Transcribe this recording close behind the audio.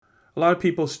A lot of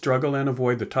people struggle and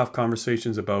avoid the tough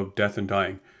conversations about death and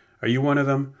dying. Are you one of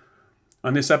them?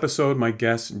 On this episode, my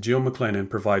guest, Jill McLennan,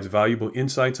 provides valuable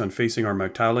insights on facing our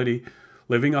mortality,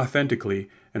 living authentically,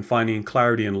 and finding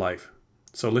clarity in life.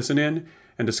 So listen in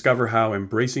and discover how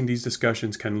embracing these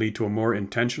discussions can lead to a more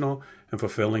intentional and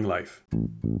fulfilling life.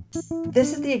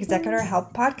 This is the Executor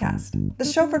Help Podcast, the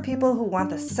show for people who want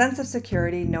the sense of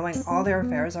security knowing all their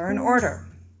affairs are in order.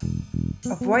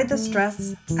 Avoid the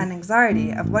stress and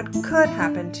anxiety of what could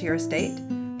happen to your estate,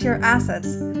 to your assets,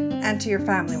 and to your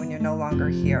family when you're no longer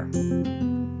here.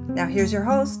 Now here's your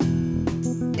host,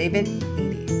 David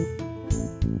Eady.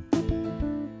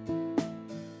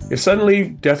 If suddenly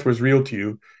death was real to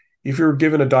you, if you were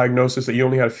given a diagnosis that you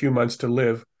only had a few months to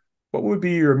live, what would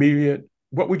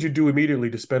you do immediately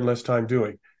to spend less time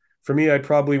doing? For me, I'd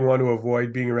probably want to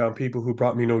avoid being around people who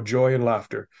brought me no joy and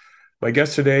laughter. My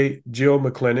guest today, Jill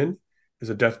McLennan, is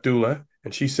a death doula,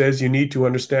 and she says you need to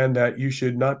understand that you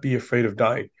should not be afraid of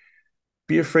dying.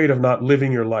 Be afraid of not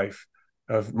living your life,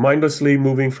 of mindlessly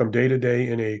moving from day to day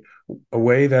in a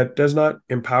way that does not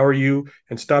empower you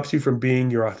and stops you from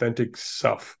being your authentic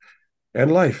self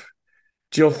and life.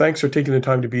 Jill, thanks for taking the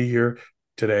time to be here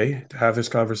today to have this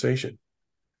conversation.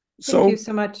 Thank you So,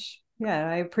 so much. Yeah,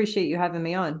 I appreciate you having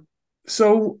me on.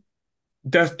 so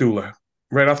death doula.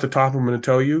 Right off the top, I'm going to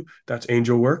tell you that's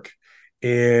angel work.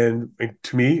 And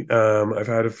to me, I've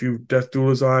had a few death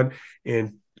doulas on.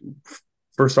 And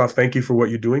first off, thank you for what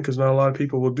you're doing because not a lot of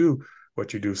people will do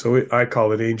what you do. So I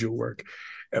call it angel work.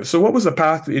 So, what was the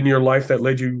path in your life that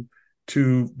led you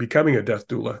to becoming a death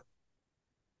doula?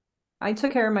 I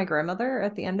took care of my grandmother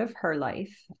at the end of her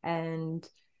life, and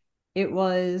it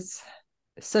was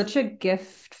such a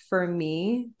gift for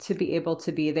me to be able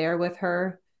to be there with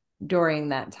her during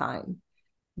that time.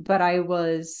 But I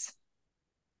was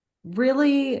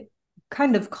really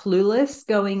kind of clueless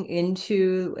going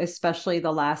into especially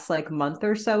the last month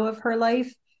or so of her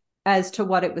life as to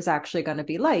what it was actually going to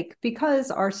be like,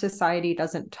 because our society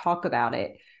doesn't talk about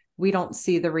it. We don't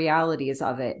see the realities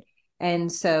of it.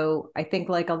 And so I think,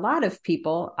 like a lot of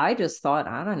people, I just thought,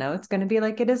 I don't know, it's going to be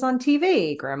like it is on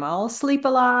TV. Grandma will sleep a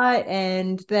lot,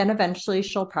 and then eventually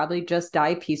she'll probably just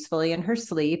die peacefully in her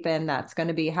sleep. And that's going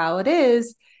to be how it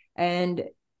is. And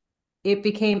it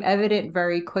became evident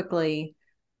very quickly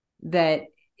that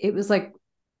it was like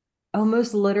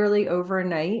almost literally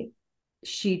overnight,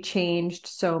 she changed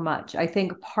so much. I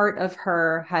think part of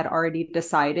her had already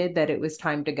decided that it was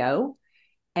time to go.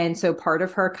 And so part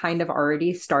of her kind of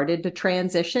already started to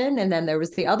transition. And then there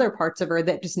was the other parts of her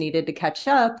that just needed to catch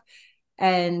up.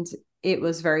 And it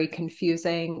was very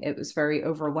confusing. It was very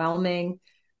overwhelming.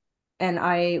 And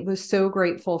I was so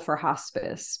grateful for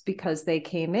hospice because they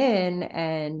came in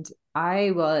and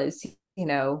I was,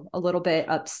 a little bit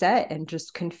upset and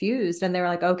just confused. And they were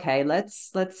like, okay,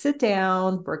 let's sit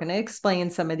down. We're going to explain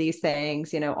some of these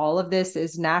things. All of this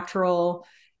is natural.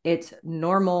 It's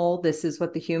normal. This is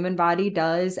what the human body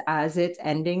does as it's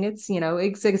ending its,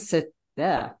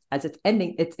 as it's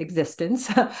ending its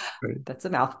existence. Right. That's a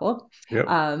mouthful.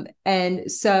 Yep.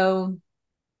 And so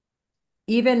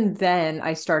even then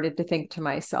I started to think to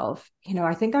myself,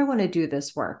 I think I want to do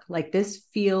this work. Like, this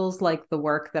feels like the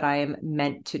work that I am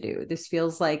meant to do. This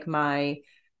feels like my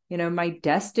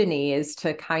destiny is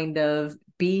to kind of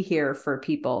be here for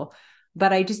people.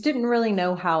 But I just didn't really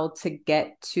know how to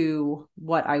get to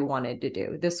what I wanted to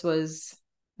do. This was,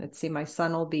 let's see, my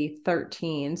son will be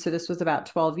 13. So this was about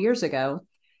 12 years ago.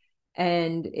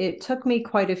 And it took me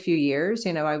quite a few years.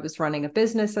 I was running a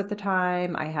business at the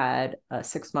time. I had a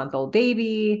 6-month-old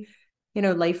baby.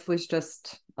 Life was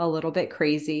just a little bit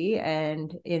crazy.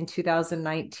 And in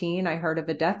 2019, I heard of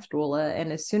a death doula.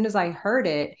 And as soon as I heard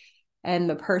it, and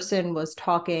the person was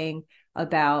talking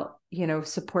about,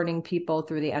 supporting people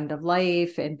through the end of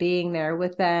life and being there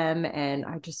with them. And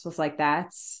I just was like,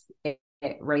 that's it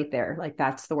right there. Like,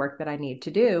 that's the work that I need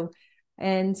to do.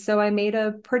 And so I made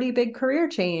a pretty big career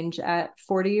change at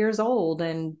 40 years old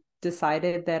and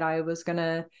decided that I was going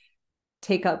to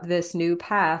take up this new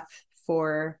path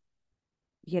for,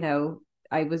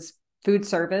 I was food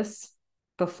service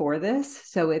before this.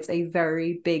 So it's a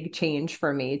very big change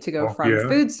for me to go Oh, from yeah.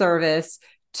 food service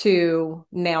to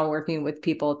now working with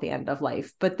people at the end of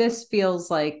life. But this feels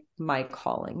like my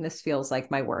calling. This feels like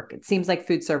my work. It seems like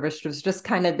food service was just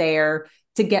kind of there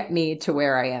to get me to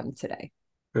where I am today.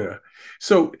 Yeah.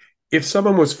 So if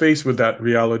someone was faced with that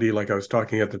reality, like I was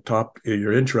talking at the top of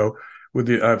your intro, with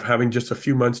the of having just a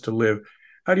few months to live,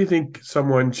 how do you think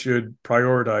someone should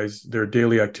prioritize their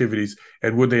daily activities,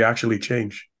 and would they actually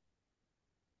change?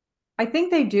 I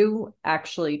think they do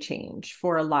actually change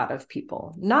for a lot of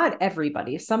people. Not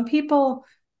everybody. Some people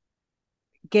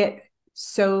get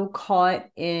so caught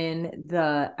in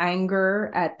the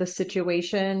anger at the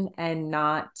situation and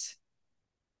not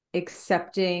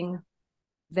accepting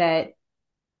that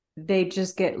they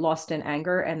just get lost in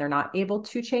anger and they're not able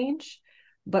to change.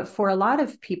 But for a lot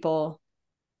of people,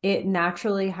 it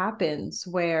naturally happens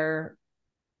where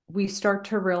we start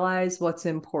to realize what's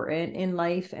important in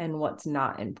life and what's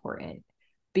not important.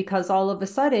 Because all of a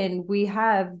sudden we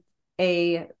have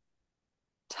a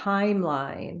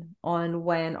timeline on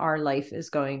when our life is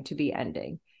going to be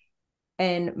ending.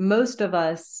 And most of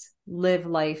us live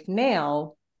life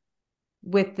now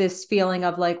with this feeling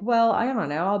of like, well, I don't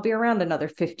know, I'll be around another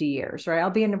 50 years, right? I'll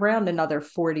be around another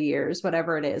 40 years,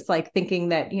 whatever it is, like thinking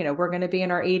that, we're going to be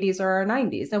in our 80s or our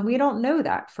 90s. And we don't know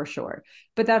that for sure,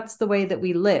 but that's the way that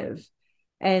we live.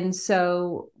 And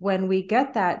so when we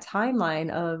get that timeline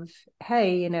of,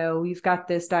 hey, you've got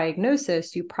this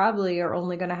diagnosis, you probably are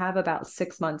only going to have about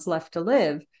 6 months left to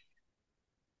live,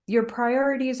 your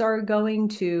priorities are going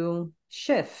to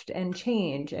shift and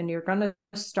change. And you're going to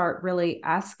start really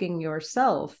asking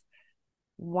yourself,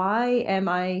 why am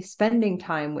I spending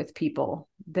time with people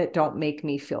that don't make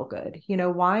me feel good?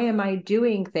 Why am I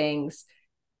doing things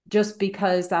just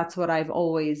because that's what I've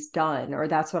always done, or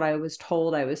that's what I was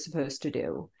told I was supposed to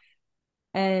do?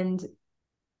 And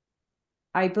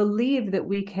I believe that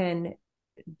we can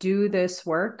do this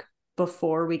work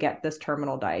before we get this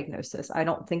terminal diagnosis. I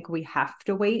don't think we have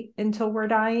to wait until we're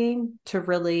dying to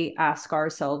really ask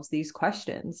ourselves these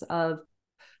questions of,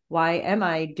 why am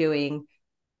I doing,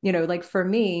 like for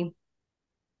me,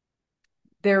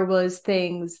 there was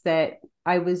things that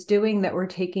I was doing that were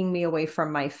taking me away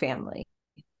from my family.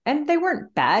 And they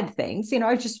weren't bad things.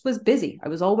 I just was busy. I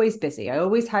was always busy. I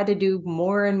always had to do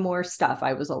more and more stuff.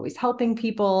 I was always helping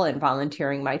people and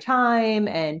volunteering my time.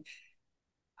 And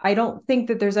I don't think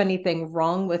that there's anything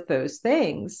wrong with those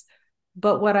things.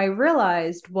 But what I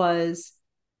realized was,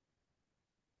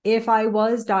 if I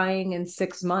was dying in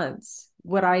 6 months,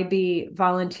 would I be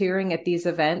volunteering at these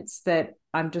events that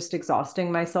I'm just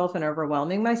exhausting myself and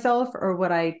overwhelming myself? Or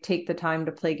would I take the time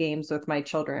to play games with my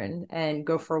children and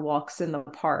go for walks in the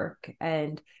park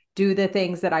and do the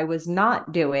things that I was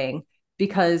not doing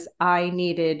because I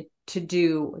needed to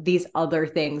do these other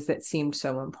things that seemed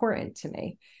so important to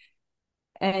me?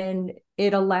 And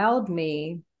it allowed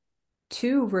me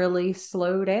to really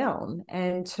slow down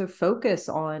and to focus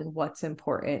on what's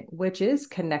important, which is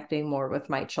connecting more with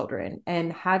my children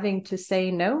and having to say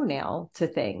no now to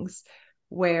things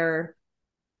where,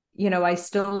 I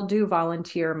still do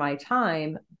volunteer my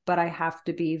time, but I have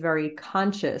to be very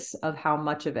conscious of how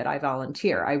much of it I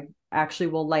volunteer. I actually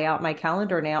will lay out my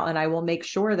calendar now, and I will make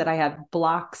sure that I have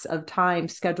blocks of time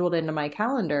scheduled into my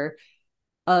calendar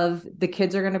of, the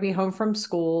kids are going to be home from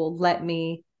school, let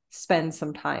me spend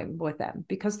some time with them,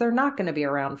 because they're not going to be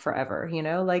around forever.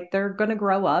 Like they're going to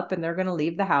grow up and they're going to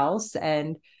leave the house.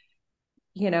 And,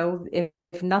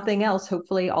 if nothing else,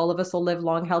 hopefully all of us will live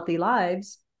long, healthy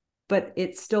lives, but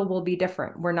it still will be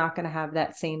different. We're not going to have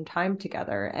that same time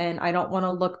together. And I don't want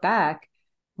to look back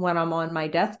when I'm on my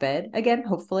deathbed. Again,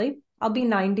 hopefully I'll be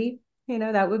 90.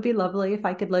 That would be lovely if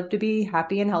I could live to be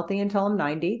happy and healthy until I'm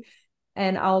 90.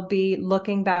 And I'll be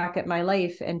looking back at my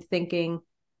life and thinking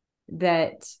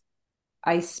that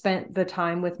I spent the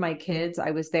time with my kids. I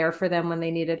was there for them when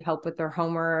they needed help with their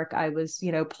homework. I was,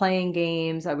 playing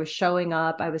games. I was showing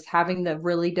up. I was having the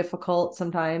really difficult,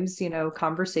 sometimes,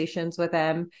 conversations with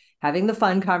them, having the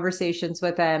fun conversations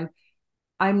with them.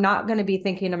 I'm not going to be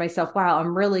thinking to myself, wow,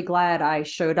 I'm really glad I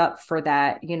showed up for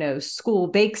that, school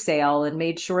bake sale and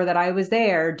made sure that I was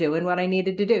there doing what I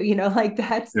needed to do. Like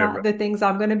that's not the things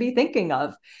I'm going to be thinking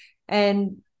of.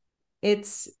 And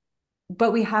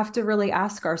but we have to really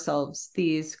ask ourselves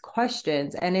these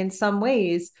questions. And in some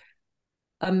ways,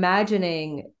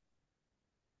 really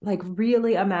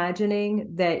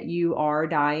imagining that you are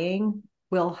dying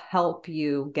will help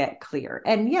you get clear.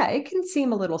 And yeah, it can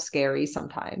seem a little scary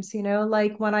sometimes,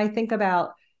 like when I think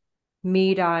about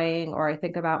me dying, or I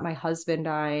think about my husband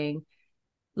dying,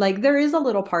 like there is a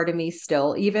little part of me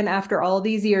still, even after all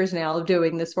these years now of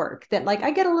doing this work, that like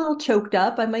I get a little choked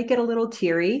up, I might get a little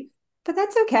teary, but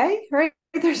that's okay, right?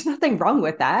 There's nothing wrong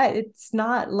with that. It's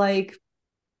not like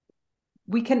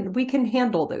we can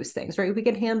handle those things, right? We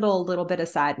can handle a little bit of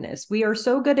sadness. We are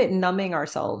so good at numbing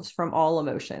ourselves from all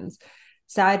emotions,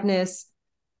 sadness,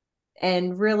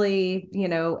 and really,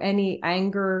 any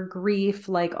anger, grief,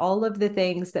 like all of the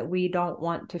things that we don't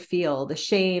want to feel, the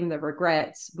shame, the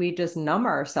regrets, we just numb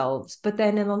ourselves. But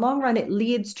then in the long run, it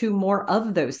leads to more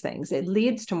of those things. It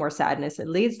leads to more sadness. It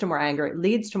leads to more anger. It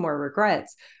leads to more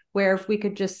regrets, where if we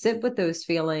could just sit with those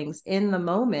feelings in the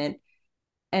moment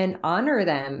and honor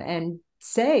them and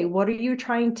say, what are you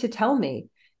trying to tell me?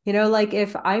 Like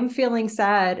if I'm feeling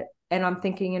sad and I'm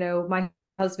thinking, my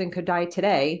husband could die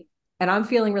today, and I'm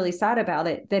feeling really sad about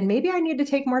it, then maybe I need to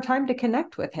take more time to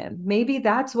connect with him. Maybe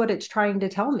that's what it's trying to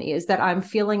tell me, is that I'm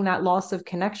feeling that loss of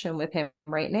connection with him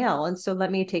right now. And so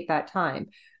let me take that time.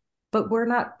 But we're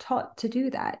not taught to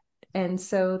do that. And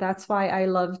so that's why I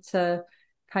love to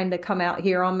kind of come out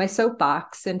here on my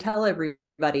soapbox and tell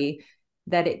everybody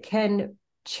that it can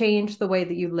change the way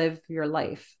that you live your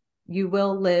life. You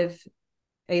will live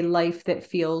a life that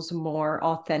feels more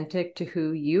authentic to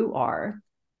who you are.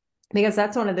 Because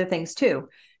that's one of the things too.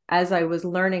 As I was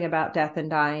learning about death and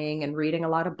dying and reading a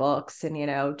lot of books and,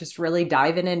 just really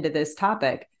diving into this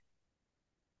topic,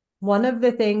 one of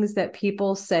the things that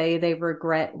people say they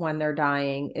regret when they're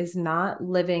dying is not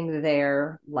living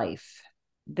their life.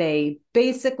 They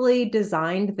basically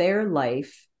designed their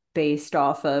life based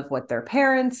off of what their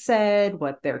parents said,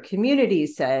 what their community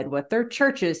said, what their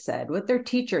churches said, what their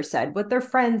teacher said, what their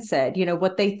friends said,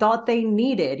 what they thought they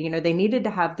needed. They needed to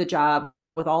have the job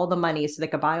with all the money so they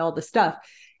could buy all the stuff.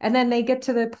 And then they get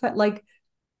to the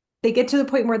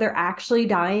point where they're actually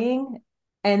dying,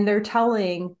 and they're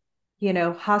telling,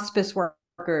 hospice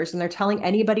workers, and they're telling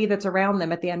anybody that's around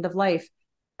them at the end of life,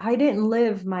 I didn't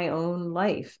live my own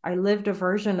life. I lived a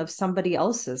version of somebody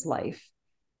else's life.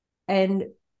 And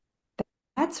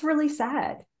that's really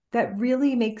sad. That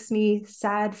really makes me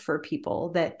sad for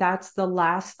people, that that's the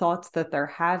last thoughts that they're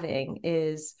having,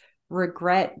 is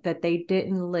regret that they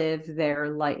didn't live their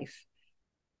life.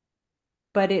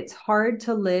 But it's hard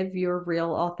to live your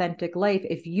real authentic life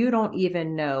if you don't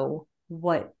even know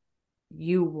what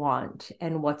you want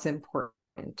and what's important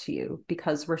to you,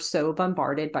 because we're so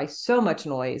bombarded by so much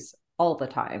noise all the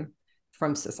time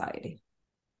from society.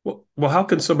 Well, how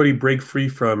can somebody break free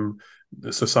from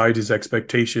the society's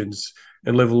expectations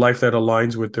and live a life that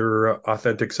aligns with their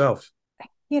authentic self?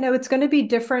 It's going to be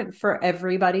different for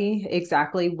everybody,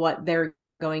 exactly what they're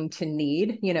going to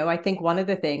need. I think one of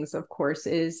the things, of course,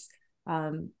 is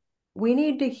um, we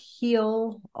need to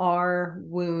heal our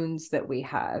wounds that we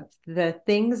have, the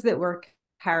things that we're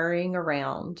carrying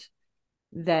around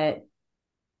that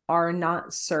are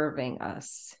not serving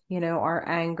us, our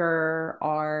anger,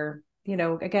 our,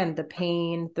 again, the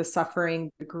pain, the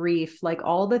suffering, the grief, like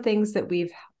all the things that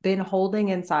we've been holding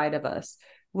inside of us.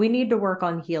 We need to work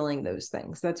on healing those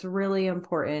things. That's really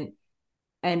important.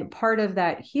 And part of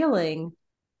that healing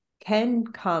can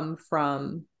come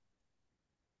from,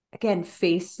 again,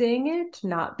 facing it,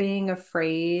 not being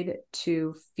afraid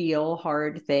to feel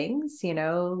hard things.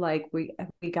 Like we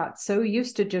got so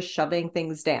used to just shoving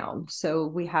things down, so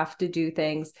we have to do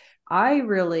things. I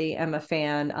really am a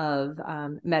fan of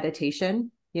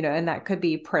meditation, and that could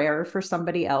be prayer for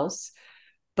somebody else,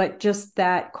 but just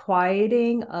that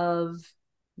quieting of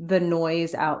the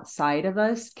noise outside of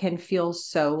us can feel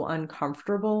so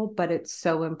uncomfortable, but it's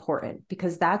so important,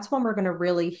 because that's when we're going to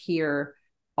really hear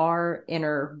our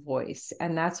inner voice.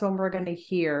 And that's when we're going to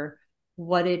hear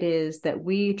what it is that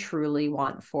we truly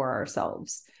want for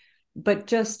ourselves. But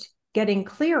just getting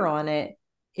clear on it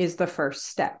is the first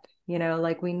step.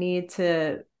 Like we need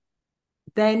to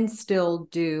then still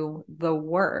do the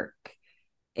work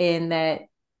in that,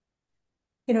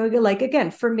 like, again,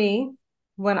 for me,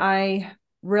 when I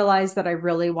realized that I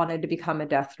really wanted to become a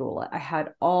death doula, I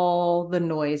had all the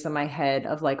noise in my head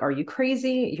of like, are you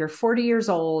crazy? You're 40 years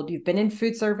old. You've been in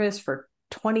food service for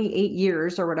 28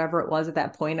 years or whatever it was at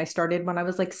that point. I started when I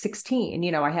was like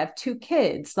 16. I have 2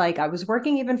 kids. Like I was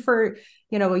working even for,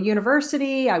 a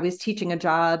university. I was teaching a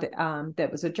job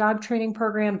that was a job training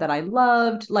program that I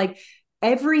loved. Like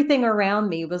everything around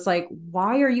me was like,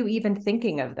 why are you even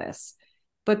thinking of this?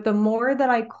 But the more that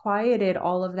I quieted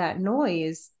all of that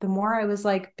noise, the more I was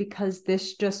like, because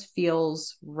this just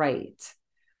feels right.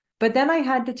 But then I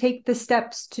had to take the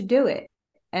steps to do it.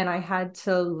 And I had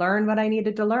to learn what I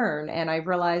needed to learn. And I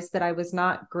realized that I was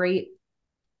not great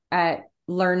at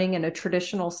learning in a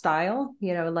traditional style.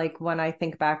 Like when I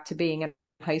think back to being in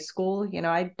high school,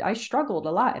 I struggled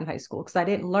a lot in high school because I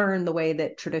didn't learn the way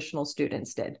that traditional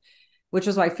students did, which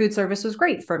is why food service was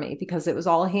great for me, because it was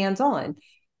all hands on.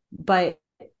 But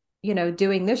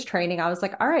doing this training, I was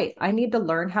like, all right, I need to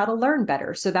learn how to learn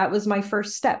better. So that was my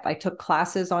first step. I took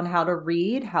classes on how to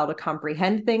read, how to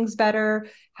comprehend things better,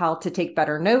 how to take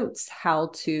better notes, how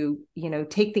to,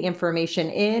 take the information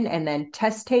in and then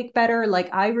test take better.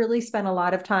 Like I really spent a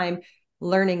lot of time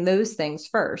learning those things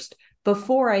first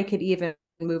before I could even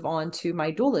move on to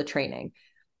my doula training.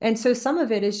 And so some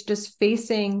of it is just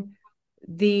facing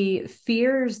the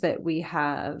fears that we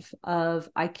have of,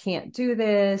 I can't do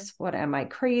this. What am I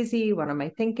crazy? What am I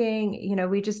thinking?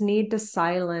 We just need to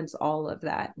silence all of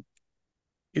that.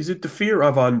 Is it the fear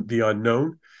of on the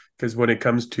unknown? Because when it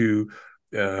comes to,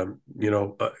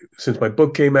 since my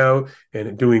book came out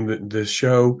and doing this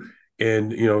show,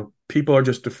 and people are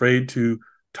just afraid to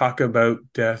talk about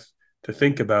death, to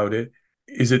think about it.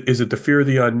 Is it the fear of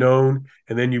the unknown?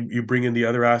 And then you bring in the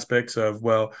other aspects of,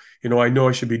 well, I know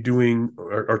I should be doing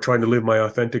or trying to live my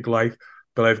authentic life,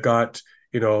 but I've got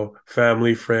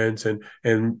family, friends,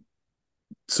 and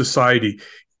society.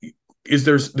 Is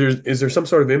there some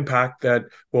sort of impact that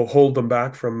will hold them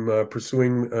back from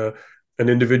pursuing an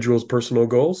individual's personal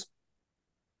goals?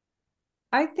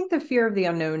 I think the fear of the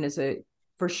unknown is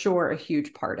for sure a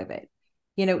huge part of it.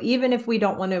 Even if we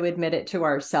don't want to admit it to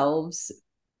ourselves,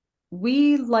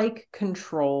 we like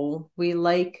control, we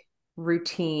like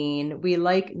routine, we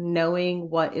like knowing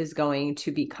what is going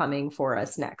to be coming for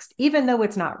us next, even though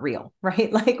it's not real,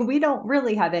 right? Like we don't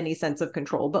really have any sense of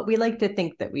control, but we like to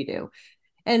think that we do.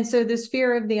 And so this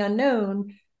fear of the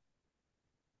unknown,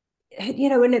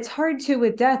 and it's hard to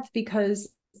with death because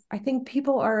I think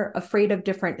people are afraid of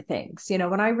different things.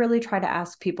 When I really try to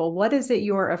ask people, what is it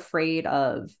you're afraid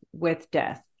of with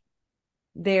death?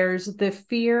 There's the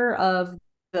fear of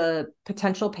the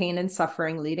potential pain and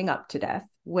suffering leading up to death,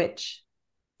 which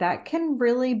that can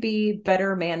really be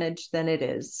better managed than it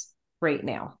is right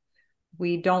now.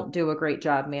 We don't do a great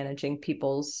job managing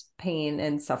people's pain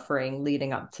and suffering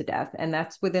leading up to death. And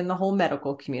that's within the whole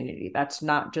medical community. That's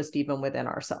not just even within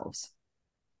ourselves.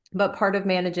 But part of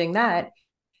managing that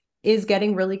is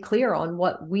getting really clear on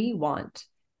what we want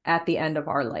at the end of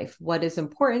our life, what is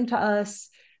important to us.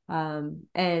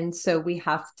 And so we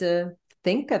have to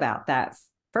think about that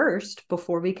first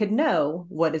before we could know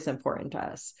what is important to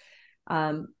us.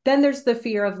 Then there's the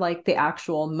fear of like the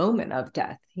actual moment of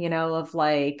death, of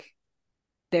like,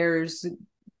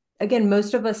 again,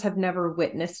 most of us have never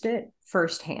witnessed it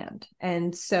firsthand.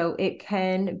 And so it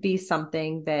can be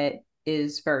something that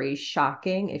is very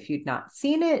shocking if you'd not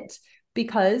seen it,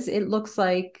 because it looks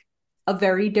like a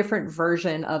very different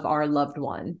version of our loved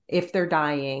one if they're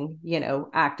dying,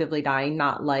 actively dying,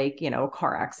 not like, a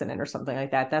car accident or something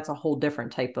like that. That's a whole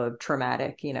different type of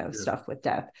traumatic, stuff with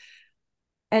death.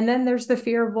 And then there's the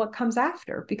fear of what comes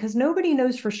after, because nobody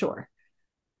knows for sure.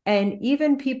 And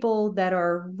even people that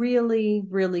are really,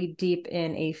 really deep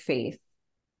in a faith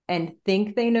and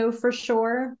think they know for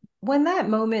sure, when that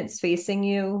moment's facing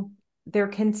you, there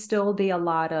can still be a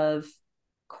lot of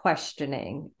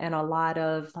questioning and a lot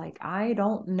of like, I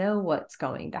don't know what's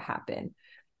going to happen.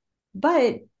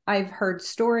 But I've heard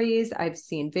stories, I've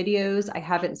seen videos, I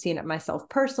haven't seen it myself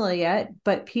personally yet,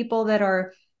 but people that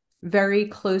are very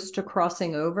close to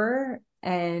crossing over,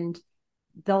 and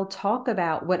they'll talk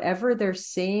about whatever they're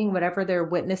seeing, whatever they're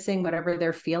witnessing, whatever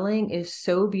they're feeling is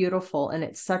so beautiful. And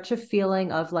it's such a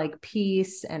feeling of like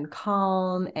peace and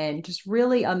calm and just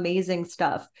really amazing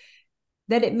stuff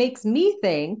that it makes me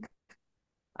think,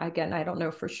 again, I don't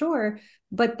know for sure,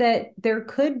 but that there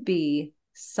could be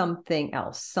something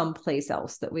else, someplace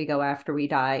else that we go after we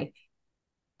die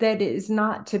that is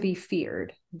not to be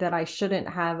feared, that I shouldn't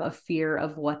have a fear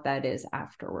of what that is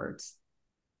afterwards.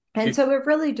 And so it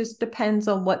really just depends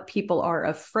on what people are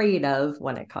afraid of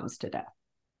when it comes to death.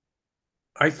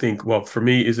 I think, well, for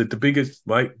me, is it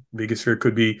my biggest fear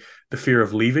could be the fear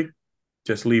of leaving,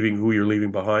 just leaving who you're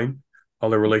leaving behind, all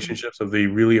the relationships of the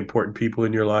really important people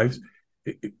in your lives.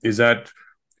 Is that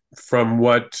from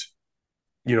what,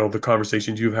 the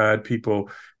conversations you've had, people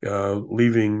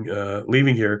leaving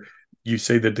here, you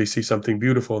say that they see something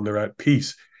beautiful and they're at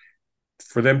peace.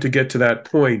 For them to get to that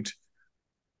point,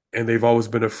 and they've always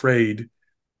been afraid,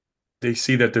 they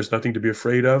see that there's nothing to be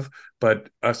afraid of. But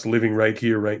us living right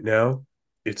here, right now,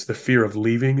 it's the fear of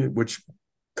leaving, which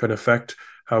can affect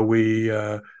how we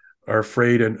are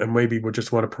afraid, and maybe we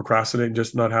just want to procrastinate and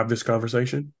just not have this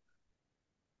conversation.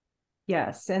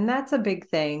 Yes. And that's a big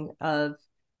thing of,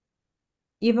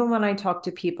 even when I talk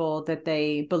to people that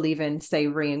they believe in, say,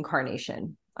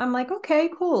 reincarnation, I'm like, okay,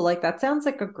 cool. Like that sounds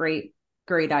like a great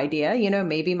idea.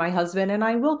 Maybe my husband and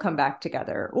I will come back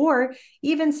together, or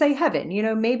even say heaven,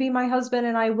 maybe my husband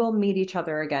and I will meet each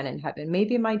other again in heaven.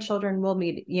 Maybe my children will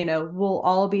meet, we'll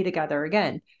all be together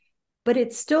again, but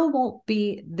it still won't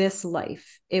be this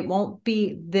life. It won't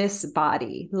be this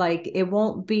body. Like it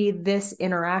won't be this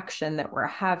interaction that we're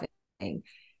having.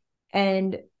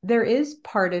 And there is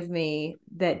part of me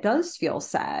that does feel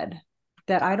sad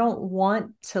that I don't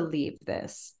want to leave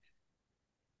this.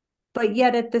 But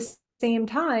yet at the same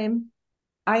time,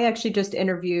 I actually just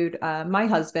interviewed my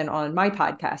husband on my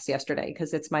podcast yesterday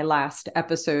because it's my last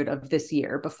episode of this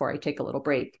year before I take a little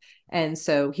break. And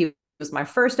so he was my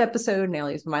first episode, now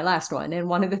he's my last one. And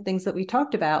one of the things that we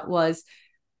talked about was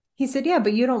he said, yeah,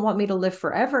 but you don't want me to live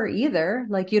forever either.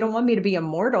 Like, you don't want me to be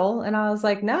immortal. And I was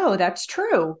like, no, that's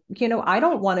true. I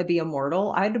don't want to be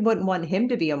immortal. I wouldn't want him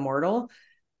to be immortal.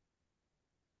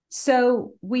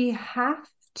 So we have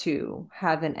to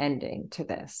have an ending to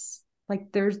this.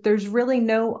 Like, there's really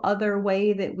no other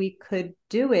way that we could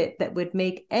do it that would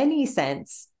make any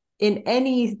sense in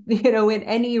any, in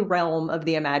any realm of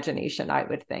the imagination, I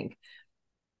would think.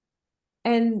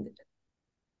 And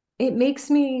it makes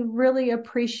me really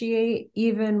appreciate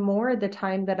even more the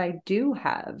time that I do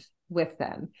have with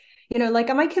them. Like,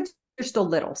 my kids are still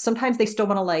little. Sometimes they still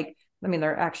want to, like, I mean,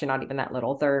 they're actually not even that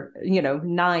little. They're,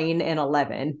 9 and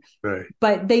 11, Right.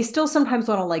 but they still sometimes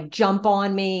want to, like, jump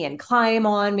on me and climb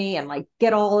on me and, like,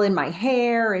 get all in my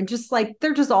hair, and just, like,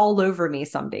 they're just all over me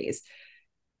some days.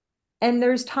 And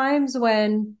there's times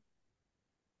when,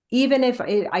 even if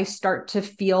I start to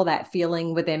feel that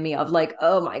feeling within me of, like,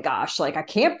 oh my gosh, like, I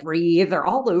can't breathe, they're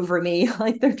all over me,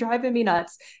 like, they're driving me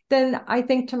nuts, then I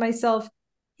think to myself,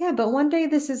 yeah, but one day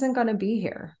this isn't going to be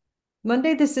here. One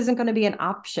day this isn't going to be an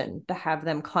option to have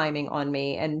them climbing on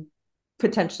me and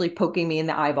potentially poking me in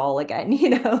the eyeball again,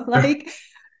 like,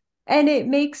 and it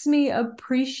makes me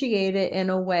appreciate it in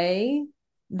a way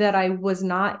that I was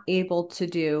not able to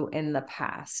do in the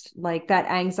past. Like, that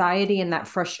anxiety and that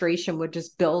frustration would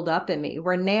just build up in me,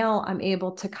 where now I'm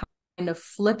able to kind of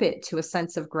flip it to a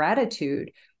sense of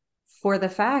gratitude for the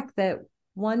fact that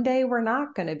one day we're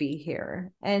not going to be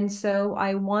here. And so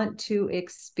I want to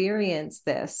experience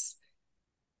this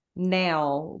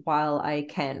now while I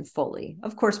can fully,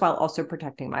 of course, while also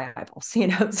protecting my eyeballs,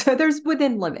 so there's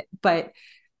within limit, but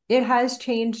it has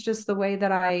changed just the way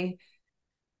that I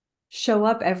show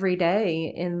up every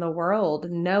day in the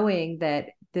world, knowing that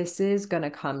this is going to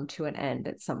come to an end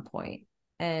at some point.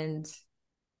 And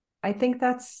I think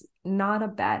that's not a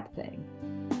bad thing.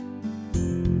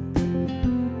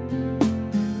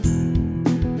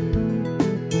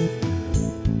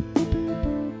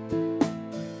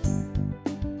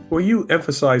 Well, you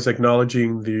emphasize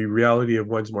acknowledging the reality of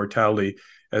one's mortality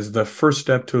as the first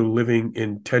step to living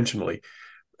intentionally.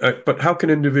 But how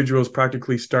can individuals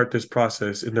practically start this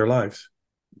process in their lives?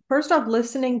 First off,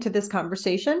 listening to this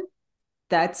conversation,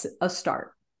 that's a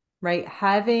start, right?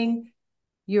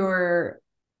 Your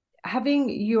having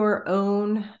your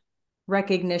own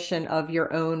recognition of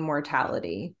your own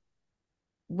mortality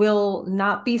will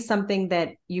not be something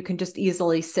that you can just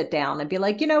easily sit down and be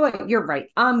like, you know what, you're right,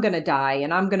 I'm going to die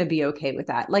and I'm going to be okay with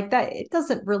that. Like, that, it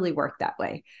doesn't really work that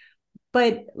way.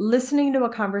 But listening to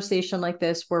a conversation like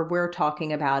this, where we're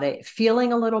talking about it,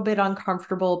 feeling a little bit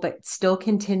uncomfortable, but still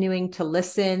continuing to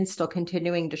listen, still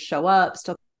continuing to show up,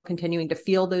 still continuing to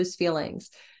feel those feelings,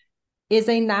 is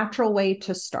a natural way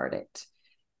to start it.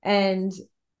 And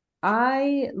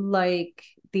I like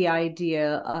the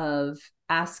idea of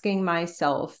asking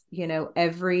myself,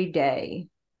 every day,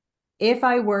 if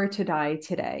I were to die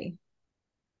today,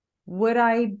 would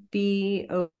I be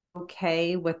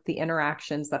okay with the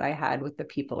interactions that I had with the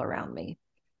people around me?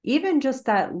 Even just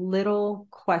that little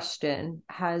question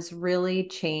has really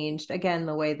changed, again,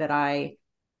 the way that I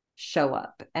show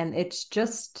up. And it's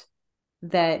just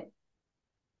that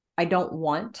I don't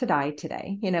want to die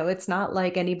today. It's not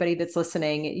like anybody that's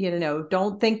listening,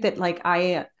 don't think that, like,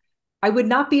 I would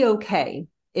not be okay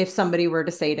if somebody were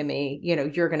to say to me,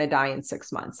 you're going to die in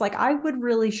 6 months. Like, I would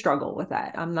really struggle with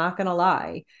that. I'm not going to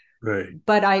lie. Right.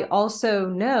 But I also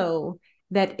know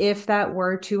that if that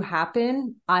were to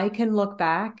happen, I can look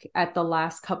back at the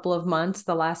last couple of months,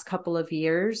 the last couple of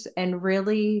years, and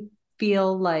really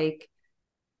feel like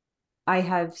I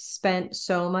have spent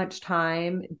so much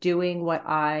time doing what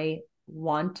I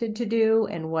wanted to do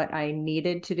and what I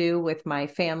needed to do with my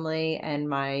family and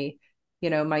my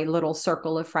little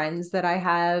circle of friends that I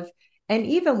have, and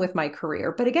even with my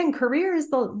career. But again, career is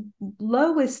the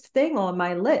lowest thing on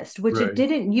my list, which it Right.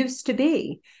 didn't used to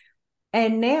be.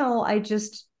 And now I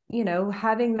just,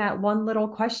 having that one little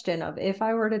question of, if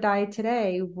I were to die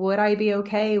today, would I be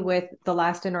okay with the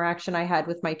last interaction I had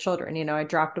with my children? I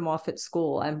dropped them off at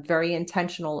school. I'm very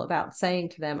intentional about saying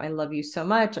to them, I love you so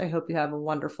much. I hope you have a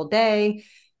wonderful day.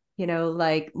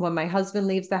 Like, when my husband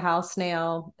leaves the house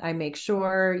now, I make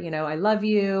sure, I love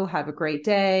you, have a great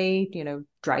day,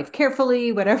 drive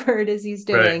carefully, whatever it is he's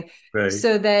Right. doing, Right.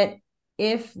 so that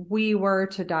if we were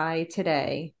to die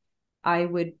today, I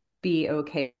would be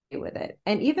okay with it.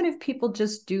 And even if people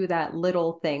just do that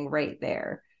little thing right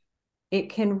there,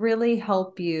 it can really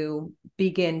help you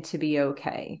begin to be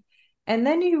okay. And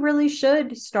then you really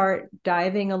should start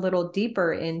diving a little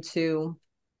deeper into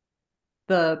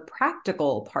the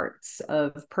practical parts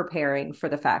of preparing for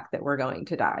the fact that we're going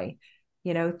to die.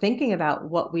 thinking about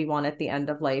what we want at the end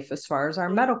of life as far as our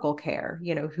medical care.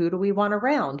 Who do we want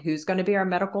around? Who's going to be our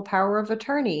medical power of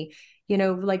attorney?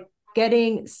 Like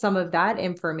getting some of that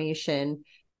information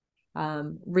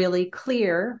really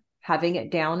clear, having it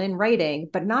down in writing,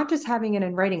 but not just having it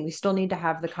in writing. We still need to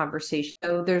have the conversation.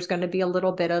 So there's going to be a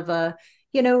little bit of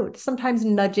sometimes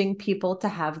nudging people to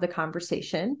have the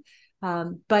conversation.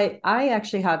 But I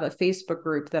actually have a Facebook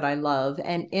group that I love.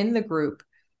 And in the group,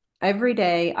 every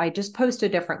day I just post a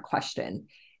different question.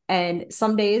 And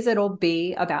some days it'll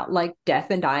be about like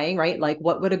death and dying, right? Like,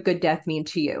 what would a good death mean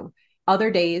to you? Other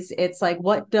days it's like,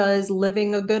 what does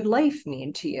living a good life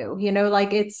mean to you?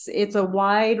 Like it's a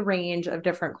wide range of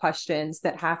different questions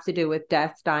that have to do with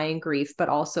death, dying, grief, but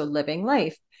also living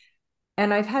life.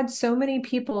 And I've had so many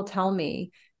people tell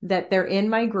me that they're in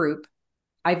my group.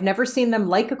 I've never seen them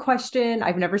like a question.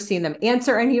 I've never seen them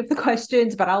answer any of the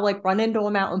questions, but I'll like run into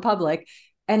them out in public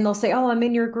and they'll say, "Oh, I'm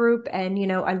in your group. And,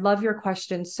 I love your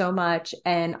questions so much.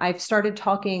 And I've started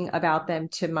talking about them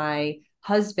to my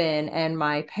husband and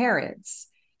my parents.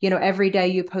 Every day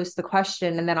you post the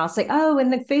question and then I'll say, oh,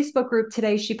 in the Facebook group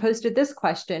today, she posted this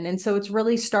question." And so it's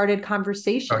really started Starts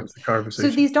conversations. the So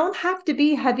conversation. these don't have to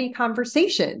be heavy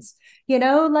conversations,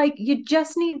 like you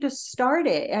just need to start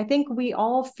it. I think we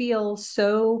all feel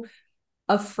so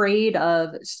afraid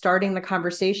of starting the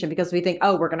conversation because we think,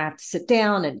 oh, we're going to have to sit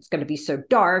down and it's going to be so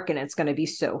dark and it's going to be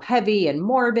so heavy and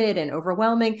morbid and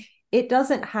overwhelming. It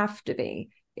doesn't have to be.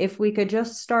 If we could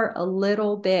just start a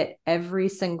little bit every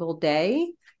single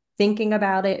day, thinking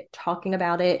about it, talking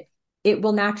about it, it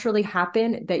will naturally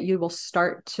happen that you will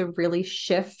start to really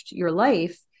shift your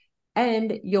life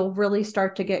and you'll really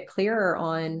start to get clearer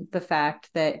on the fact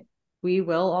that we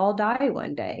will all die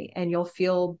one day and you'll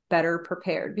feel better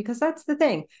prepared, because that's the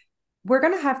thing. We're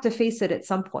going to have to face it at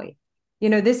some point.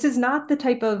 This is not the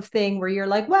type of thing where you're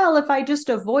like, well, if I just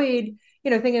avoid,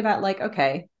 thinking about like,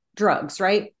 okay, drugs,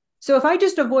 right? So if I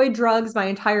just avoid drugs my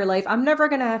entire life, I'm never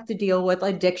going to have to deal with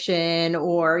addiction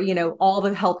or, all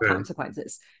the health Right.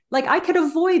 consequences. Like I could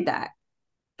avoid that.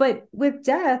 But with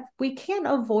death, we can't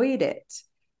avoid it.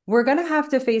 We're going to have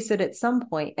to face it at some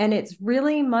point. And it's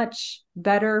really much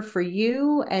better for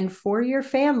you and for your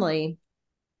family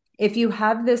if you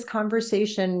have this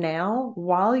conversation now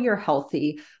while you're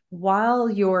healthy, while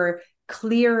you're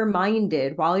clear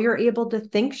minded, while you're able to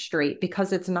think straight,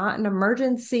 because it's not an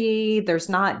emergency. There's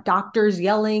not doctors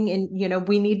yelling and,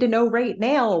 we need to know right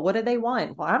now. What do they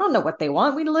want? Well, I don't know what they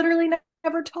want. We literally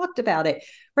never talked about it,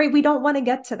 right? We don't want to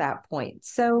get to that point.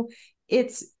 So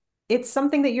it's, it's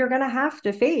something that you're going to have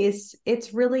to face.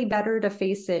 It's really better to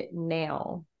face it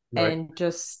now Right. and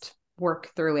just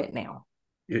work through it now.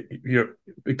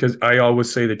 Because I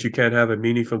always say that you can't have a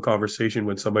meaningful conversation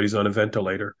when somebody's on a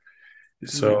ventilator.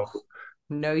 So,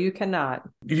 No, no, you cannot.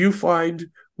 do you find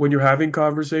when you're having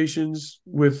conversations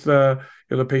with the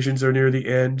patients that are near the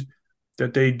end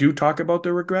that they do talk about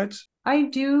their regrets? I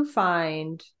do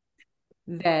find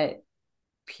that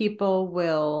people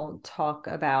will talk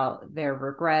about their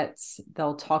regrets.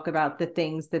 They'll talk about the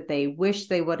things that they wish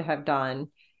they would have done.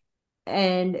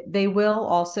 And they will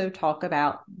also talk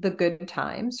about the good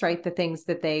times, right? The things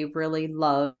that they really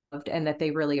loved and that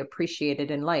they really appreciated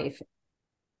in life.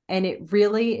 And it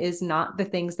really is not the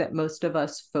things that most of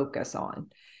us focus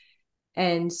on.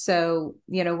 And so,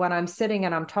 when I'm sitting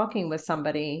and I'm talking with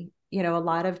somebody, a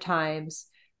lot of times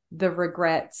the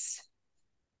regrets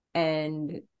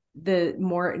and the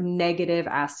more negative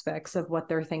aspects of what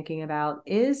they're thinking about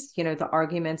is, the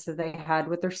arguments that they had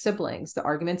with their siblings, the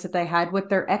arguments that they had with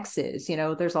their exes.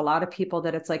 There's a lot of people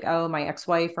that it's like, oh, my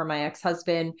ex-wife or my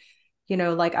ex-husband,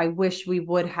 like I wish we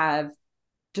would have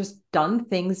just done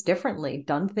things differently,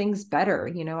 done things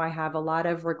better. I have a lot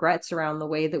of regrets around the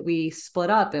way that we split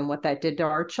up and what that did to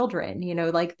our children,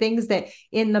 like things that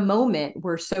in the moment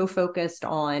we're so focused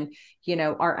on,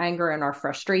 our anger and our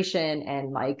frustration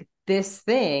and like this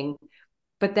thing.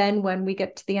 But then when we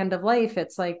get to the end of life,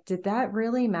 it's like, did that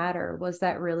really matter? Was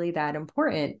that really that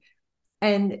important?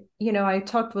 And, I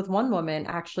talked with one woman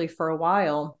actually for a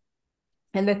while.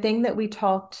 And the thing that we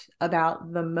talked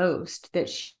about the most that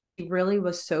she really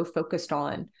was so focused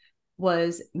on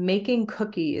was making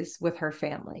cookies with her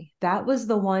family. That was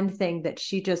the one thing that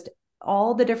she just,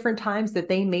 all the different times that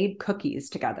they made cookies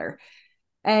together.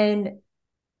 And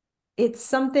it's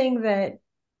something that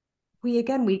we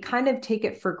kind of take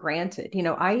it for granted.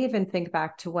 I even think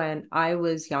back to when I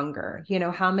was younger,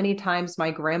 how many times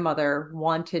my grandmother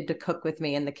wanted to cook with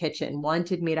me in the kitchen,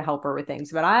 wanted me to help her with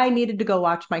things, but I needed to go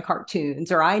watch my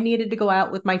cartoons or I needed to go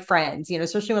out with my friends,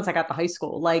 especially once I got to high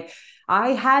school. Like I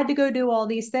had to go do all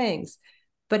these things.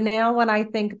 But now when I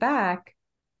think back,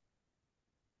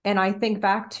 And I think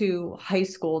back to high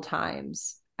school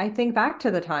times. I think back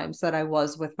to the times that I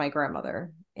was with my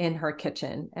grandmother in her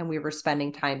kitchen and we were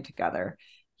spending time together.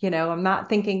 I'm not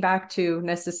thinking back to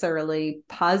necessarily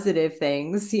positive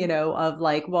things, of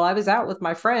like, well, I was out with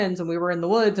my friends and we were in the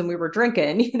woods and we were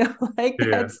drinking, like Yeah.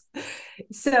 that's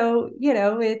so,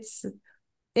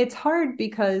 it's hard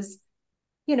because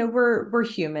we're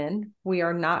human. We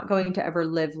are not going to ever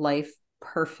live life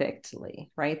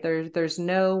perfectly, right? There's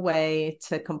no way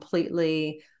to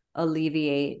completely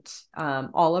alleviate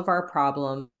all of our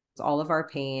problems, all of our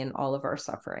pain, all of our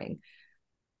suffering.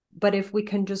 But if we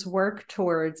can just work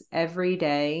towards every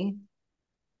day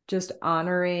just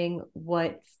honoring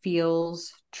what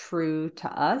feels true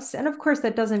to us. And of course,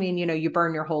 that doesn't mean, you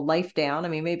burn your whole life down. I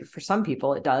mean, maybe for some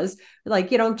people it does.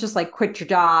 Like, you don't just like quit your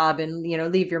job and,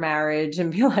 leave your marriage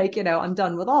and be like, I'm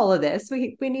done with all of this.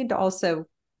 We need to also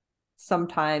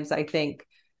sometimes, I think,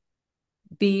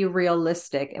 be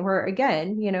realistic. And we're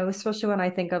again, especially when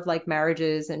I think of like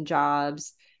marriages and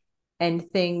jobs and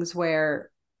things where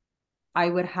I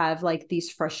would have like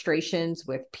these frustrations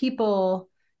with people,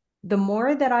 the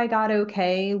more that I got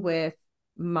okay with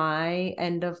my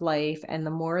end of life and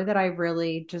the more that I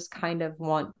really just kind of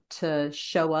want to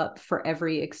show up for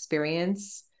every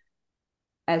experience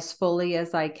as fully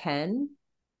as I can,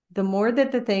 the more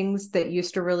that the things that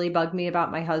used to really bug me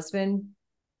about my husband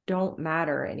don't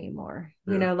matter anymore.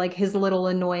 Yeah. Like his little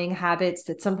annoying habits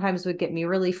that sometimes would get me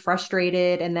really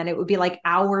frustrated. And then it would be like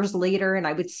hours later and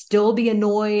I would still be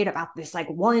annoyed about this like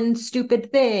one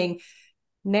stupid thing.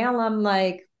 Now I'm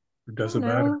like, It I don't doesn't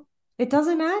matter. know. It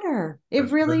doesn't matter. It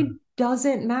Doesn't matter. really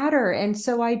doesn't matter. And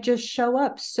so I just show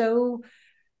up so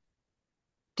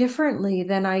differently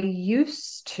than I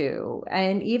used to.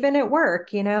 And even at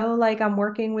work, like I'm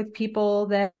working with people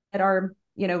that are,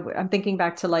 I'm thinking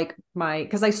back to like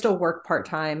because I still work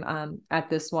part-time at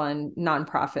this one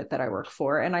nonprofit that I work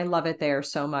for. And I love it there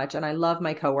so much. And I love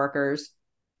my coworkers.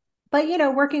 But,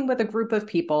 working with a group of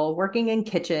people, working in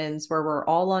kitchens where we're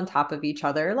all on top of each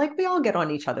other, like we all get on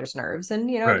each other's nerves and,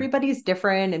 Right. everybody's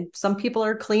different and some people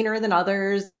are cleaner than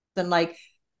others. And like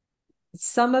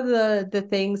some of the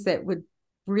things that would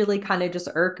really kind of just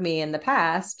irk me in the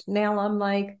past, now I'm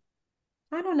like,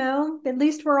 I don't know, at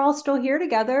least we're all still here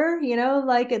together,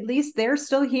 like at least they're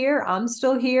still here. I'm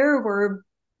still here. We're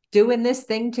doing this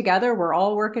thing together. We're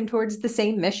all working towards the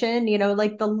same mission,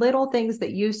 like the little things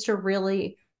that used to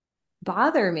really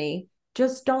bother me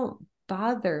just don't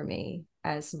bother me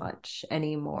as much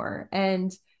anymore.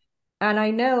 And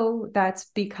I know that's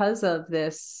because of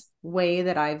this way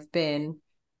that I've been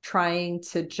trying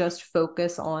to just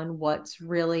focus on what's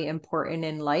really important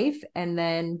in life, and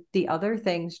then the other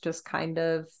things just kind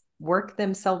of work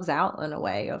themselves out in a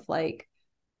way of like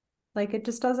it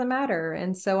just doesn't matter.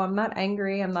 And so I'm not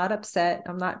angry, I'm not upset,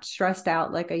 I'm not stressed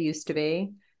out like I used to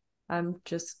be. I'm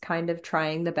just kind of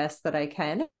trying the best that I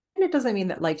can. And it doesn't mean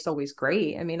that life's always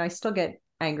great. I mean, I still get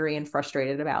angry and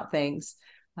frustrated about things,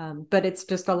 but it's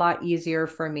just a lot easier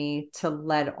for me to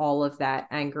let all of that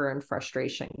anger and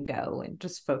frustration go and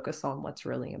just focus on what's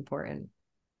really important.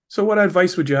 So, what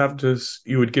advice would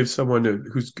you would give someone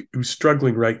who's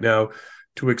struggling right now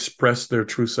to express their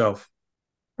true self?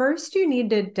 First, you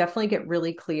need to definitely get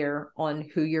really clear on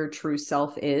who your true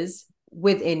self is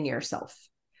within yourself.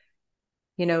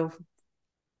 You know,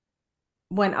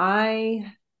 when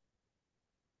I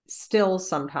still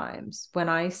sometimes when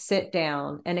I sit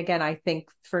down, and again, I think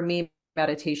for me,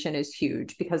 meditation is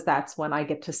huge because that's when I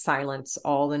get to silence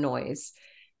all the noise.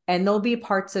 And there'll be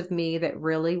parts of me that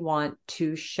really want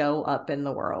to show up in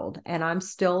the world. And I'm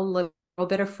still a little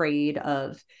bit afraid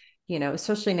of,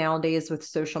 especially nowadays with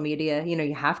social media,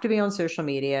 you have to be on social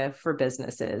media for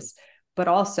businesses, but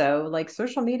also like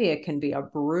social media can be a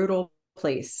brutal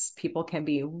place. People can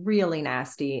be really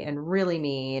nasty and really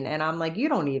mean. And I'm like, you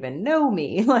don't even know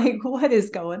me. Like, what is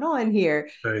going on here?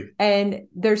 Right. And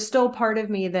there's still part of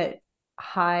me that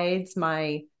hides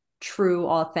my true,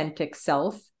 authentic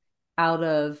self out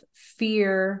of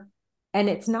fear. And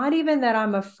it's not even that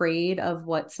I'm afraid of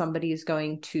what somebody's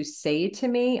going to say to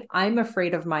me. I'm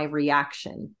afraid of my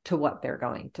reaction to what they're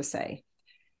going to say.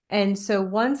 And so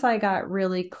once I got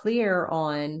really clear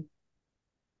on,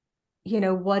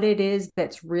 what it is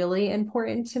that's really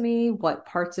important to me, what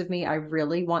parts of me I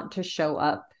really want to show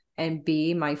up and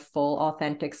be my full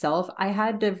authentic self, I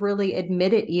had to really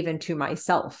admit it even to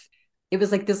myself. It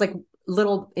was like this like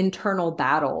little internal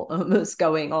battle almost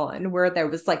going on where there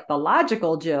was like the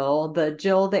logical Jill, the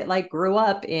Jill that like grew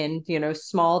up in,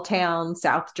 small town,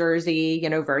 South Jersey,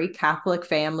 very Catholic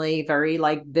family, very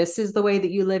like, this is the way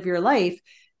that you live your life,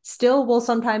 still will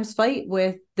sometimes fight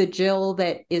with the Jill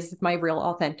that is my real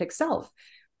authentic self.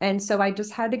 And so I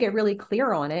just had to get really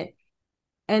clear on it.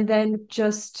 And then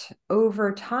just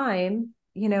over time,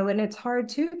 and it's hard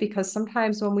too, because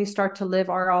sometimes when we start to live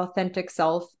our authentic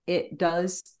self, it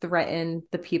does threaten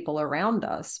the people around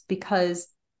us, because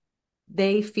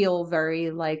they feel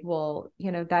very like, well,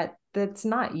 that's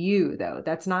not you though.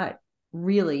 That's not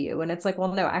really you. And it's like,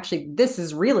 well, no, actually, this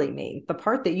is really me. The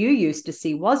part that you used to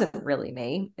see wasn't really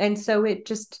me. And so it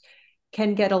just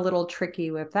can get a little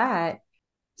tricky with that.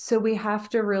 So we have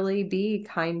to really be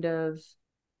kind of,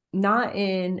 not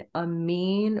in a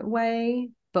mean way,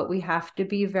 but we have to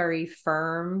be very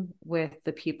firm with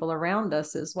the people around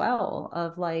us as well,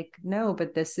 of like, no,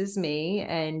 but this is me,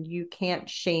 and you can't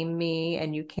shame me,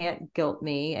 and you can't guilt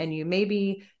me, and you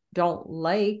maybe don't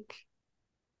like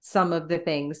some of the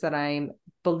things that I'm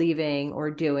believing or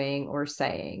doing or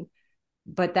saying,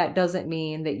 but that doesn't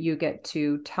mean that you get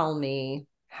to tell me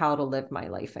how to live my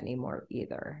life anymore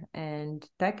either. And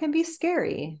that can be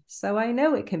scary. So I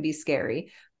know it can be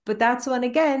scary, but that's when,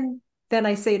 again, then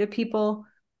I say to people,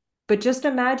 but just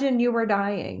imagine you were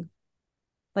dying.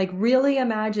 Like, really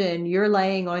imagine you're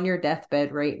laying on your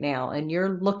deathbed right now and you're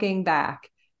looking back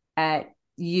at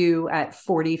you at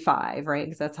 45, right?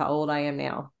 Because that's how old I am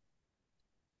now.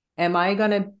 Am I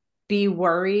going to be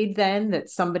worried then that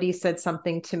somebody said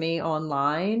something to me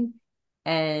online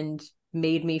and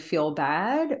made me feel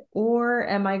bad? Or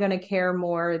am I going to care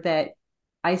more that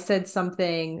I said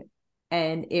something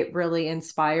and it really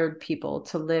inspired people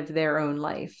to live their own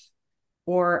life?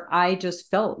 Or I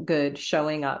just felt good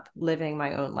showing up, living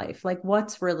my own life? Like,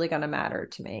 what's really going to matter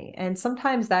to me? And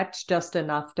sometimes that's just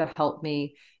enough to help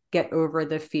me get over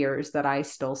the fears that I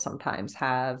still sometimes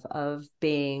have of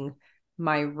being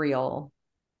my real,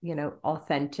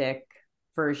 authentic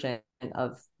version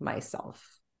of myself.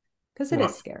 Because it is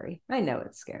Well, scary. I know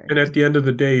it's and scary. at the end of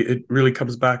the day, it really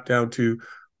comes back down to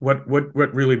what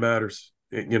really matters.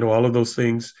 All of those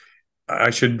things. I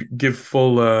should give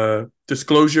full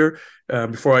disclosure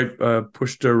before I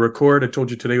pushed record. I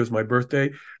told you today was my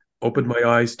birthday. Opened my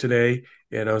eyes today,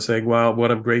 and I was saying, "Wow,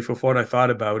 what I'm grateful for." And I thought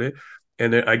about it,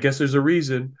 and I guess there's a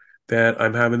reason that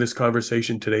I'm having this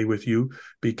conversation today with you,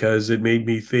 because it made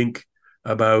me think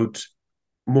about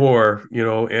more.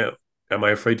 Am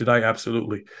I afraid to die?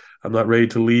 Absolutely. I'm not ready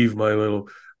to leave my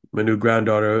new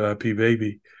granddaughter, P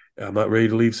baby. I'm not ready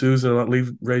to leave Susan. I'm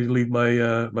not ready to leave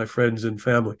my friends and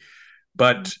family.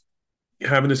 But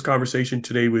having this conversation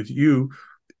today with you,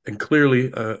 and clearly,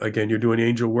 again, you're doing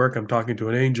angel work. I'm talking to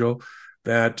an angel.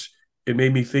 That it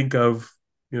made me think of,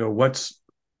 you know, what's,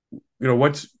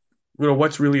 what's,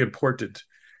 what's really important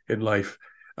in life.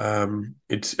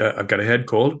 It's I've got a head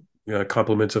cold.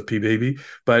 Compliments of P baby,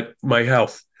 but my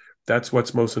health. That's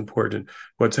what's most important.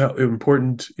 What's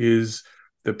important is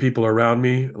the people around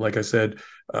me. Like I said,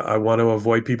 I want to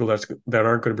avoid people that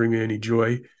aren't going to bring me any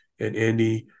joy and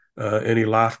any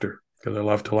laughter, because I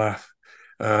love to laugh,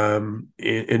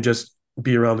 and just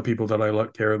be around the people that I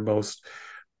care most.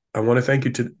 I want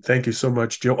to thank you so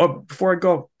much, Jill. Oh, before I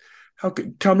go,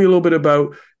 tell me a little bit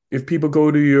about, if people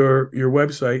go to your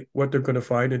website, what they're going to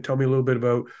find, and tell me a little bit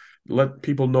about, let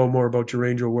people know more about your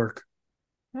angel work.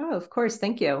 Oh, of course.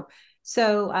 Thank you.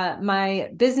 So, my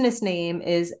business name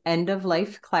is End of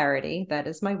Life Clarity. That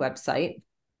is my website.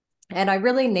 And I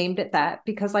really named it that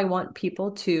because I want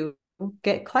people to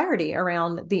get clarity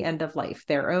around the end of life,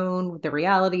 the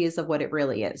realities of what it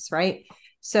really is, right?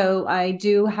 So I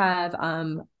do have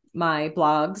my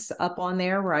blogs up on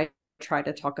there where I try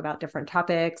to talk about different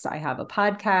topics. I have a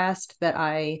podcast that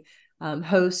I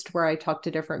host where I talk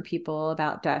to different people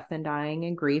about death and dying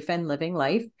and grief and living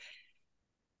life,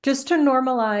 just to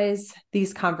normalize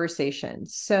these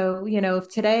conversations. So, if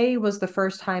today was the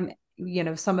first time,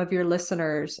 some of your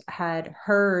listeners had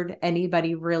heard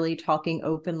anybody really talking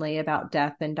openly about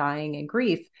death and dying and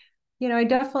grief, I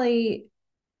definitely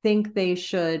think they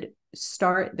should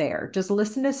start there. Just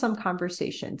listen to some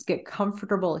conversations, get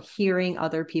comfortable hearing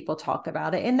other people talk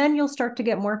about it, and then you'll start to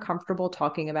get more comfortable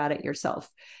talking about it yourself.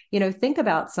 Think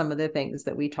about some of the things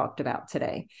that we talked about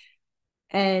today.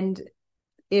 And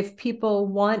if people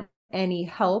want any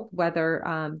help,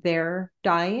 whether they're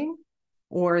dying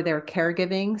or they're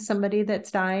caregiving somebody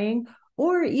that's dying,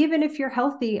 or even if you're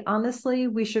healthy, honestly,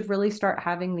 we should really start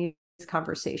having these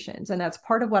conversations. And that's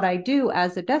part of what I do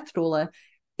as a death doula,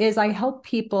 is I help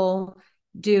people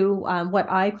do what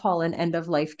I call an end of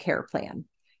life care plan,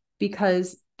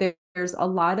 because there's a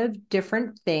lot of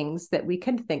different things that we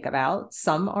can think about.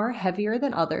 Some are heavier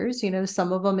than others.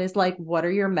 Some of them is like, what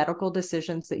are your medical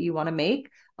decisions that you want to make?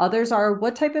 Others are,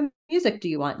 what type of music do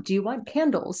you want? Do you want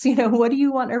candles? What do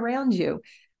you want around you?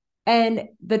 And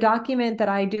the document that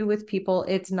I do with people,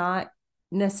 it's not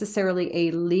necessarily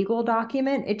a legal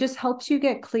document. It just helps you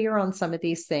get clear on some of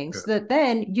these things so that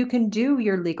then you can do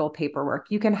your legal paperwork.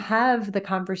 You can have the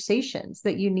conversations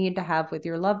that you need to have with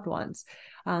your loved ones.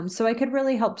 So I could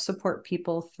really help support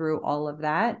people through all of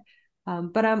that.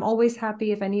 But I'm always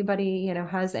happy if anybody,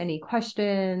 has any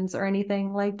questions or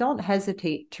anything, like, don't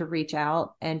hesitate to reach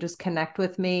out and just connect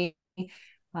with me.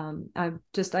 I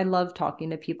love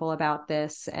talking to people about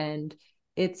this, and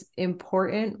it's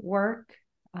important work.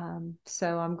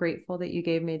 So I'm grateful that you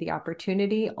gave me the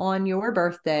opportunity on your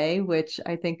birthday, which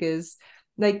I think is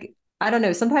like, I don't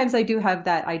know, sometimes I do have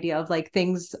that idea of like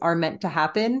things are meant to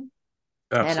happen.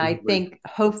 And I Absolutely. think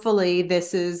hopefully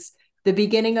this is the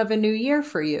beginning of a new year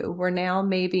for you, where now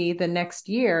maybe the next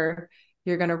year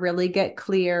you're going to really get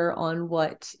clear on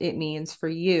what it means for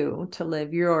you to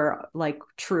live your like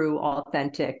true,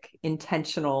 authentic,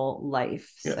 intentional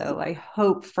life. Yeah. So I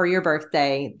hope for your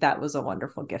birthday, that was a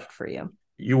wonderful gift for you.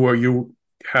 You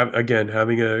have, again,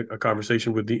 having a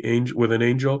conversation with an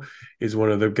angel is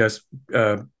one of the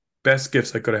best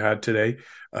gifts I could have had today.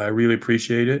 I really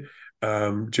appreciate it.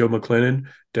 Jill McLennan,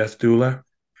 Death Doula,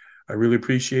 I really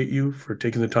appreciate you for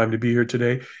taking the time to be here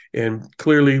today. And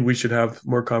clearly, we should have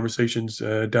more conversations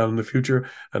down in the future.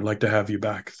 I'd like to have you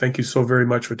back. Thank you so very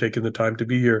much for taking the time to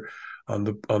be here on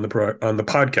the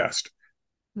podcast.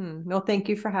 Well, thank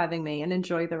you for having me, and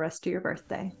enjoy the rest of your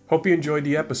birthday. Hope you enjoyed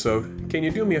the episode. Can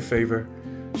you do me a favor?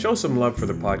 Show some love for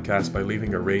the podcast by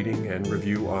leaving a rating and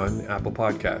review on Apple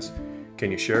Podcasts.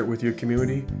 Can you share it with your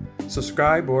community?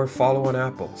 Subscribe or follow on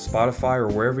Apple, Spotify, or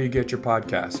wherever you get your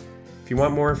podcasts. If you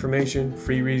want more information,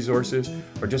 free resources,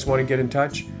 or just want to get in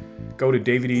touch, go to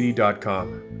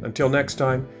davidedey.com. Until next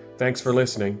time, thanks for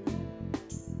listening.